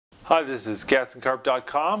Hi, this is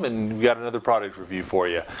catsandcarp.com, and we've got another product review for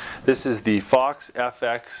you. This is the Fox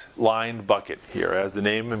FX lined bucket here. As the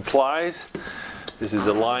name implies, this is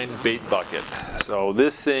a lined bait bucket. So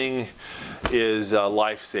this thing is a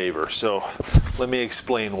lifesaver. So let me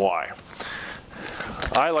explain why.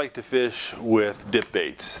 I like to fish with dip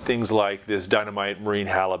baits, things like this Dynamite Marine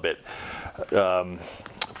Halibut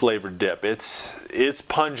flavored dip. It's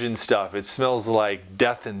pungent stuff. It smells like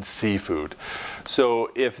death and seafood. So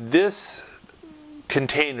if this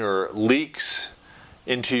container leaks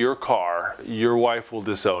into your car, your wife will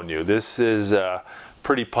disown you. This is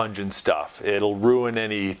pretty pungent stuff. It'll ruin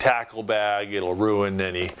any tackle bag. It'll ruin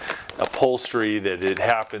any upholstery that it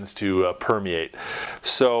happens to permeate.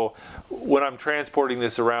 So when I'm transporting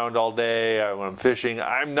this around all day, when I'm fishing,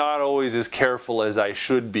 I'm not always as careful as I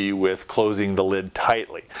should be with closing the lid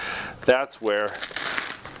tightly. That's where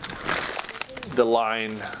the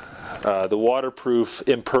line, the waterproof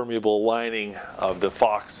impermeable lining of the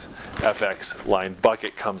Fox FX lined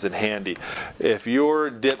bucket comes in handy. If your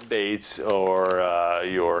dip baits or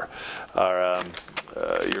your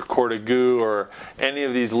Corda Goo or any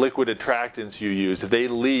of these liquid attractants you use, if they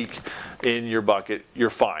leak in your bucket,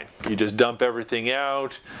 you're fine. You just dump everything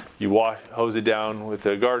out, you hose it down with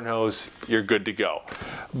a garden hose, you're good to go.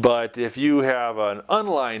 But if you have an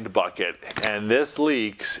unlined bucket and this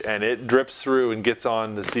leaks and it drips through and gets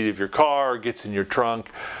on the seat of your car, gets in your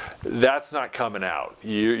trunk, that's not coming out.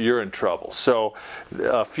 You're in trouble. So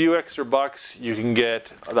a few extra bucks, you can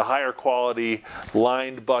get the higher quality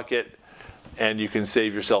lined bucket, and you can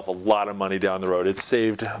save yourself a lot of money down the road. It's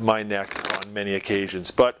saved my neck on many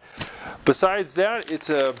occasions. But besides that,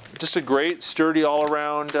 it's just a great, sturdy,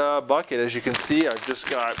 all-around bucket. As you can see, I've just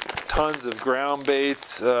got tons of ground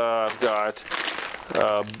baits. I've got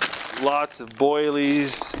lots of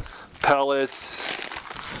boilies, pellets.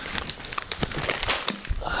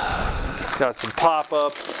 Got some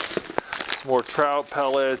pop-ups, some more trout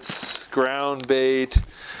pellets, ground bait,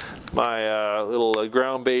 my little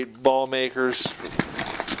ground bait ball makers.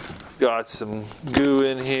 Got some goo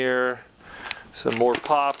in here, some more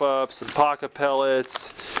pop-ups, some pocket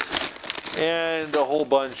pellets, and a whole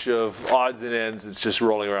bunch of odds and ends that's just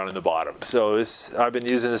rolling around in the bottom. So I've been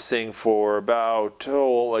using this thing for about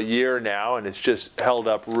a year now, and it's just held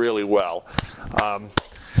up really well.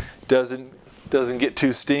 Doesn't get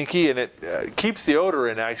too stinky, and it keeps the odor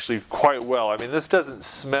in actually quite well. I mean, this doesn't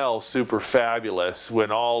smell super fabulous when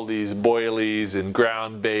all these boilies and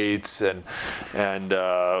ground baits and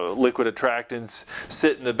liquid attractants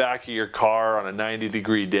sit in the back of your car on a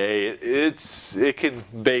 90-degree day. It can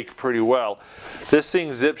bake pretty well. This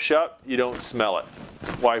thing zips shut, you don't smell it.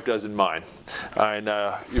 Wife doesn't mind. And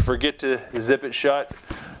you forget to zip it shut,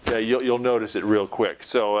 you'll notice it real quick.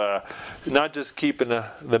 So not just keeping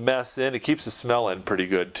the mess in, it keeps the smell in pretty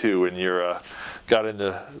good too when you're got in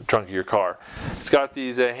the trunk of your car. It's got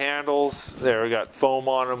these handles there. We got foam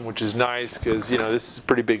on them, which is nice because this is a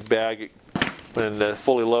pretty big bag. When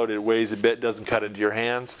fully loaded, it weighs a bit, doesn't cut into your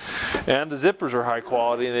hands. And the zippers are high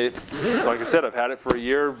quality, and like I said, I've had it for a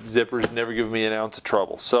year. Zippers never give me an ounce of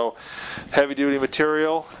trouble. So heavy duty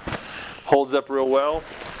material, holds up real well.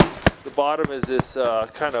 The bottom is this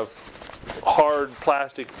kind of hard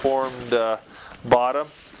plastic formed bottom,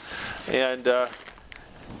 and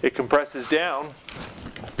it compresses down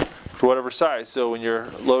to whatever size. So when you're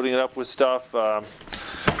loading it up with stuff,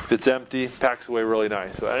 if it's empty, it packs away really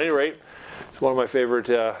nice. So at any rate, it's one of my favorite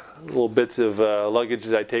little bits of luggage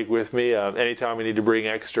that I take with me. Anytime I need to bring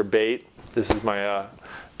extra bait, this is my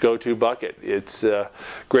go-to bucket. It's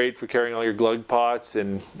great for carrying all your glug pots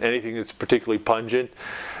and anything that's particularly pungent.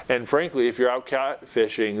 And frankly, if you're out cat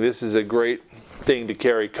fishing, this is a great thing to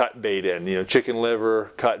carry cut bait in. Chicken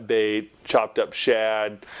liver, cut bait, chopped up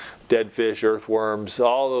shad, dead fish, earthworms,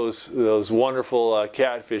 all those wonderful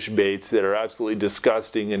catfish baits that are absolutely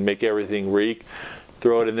disgusting and make everything reek.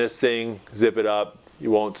 Throw it in this thing, zip it up,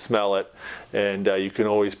 you won't smell it, and you can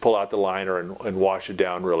always pull out the liner and wash it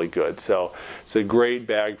down really good. So it's a great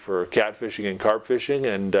bag for catfishing and carp fishing,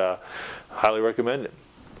 and highly recommend it.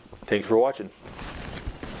 Thanks for watching.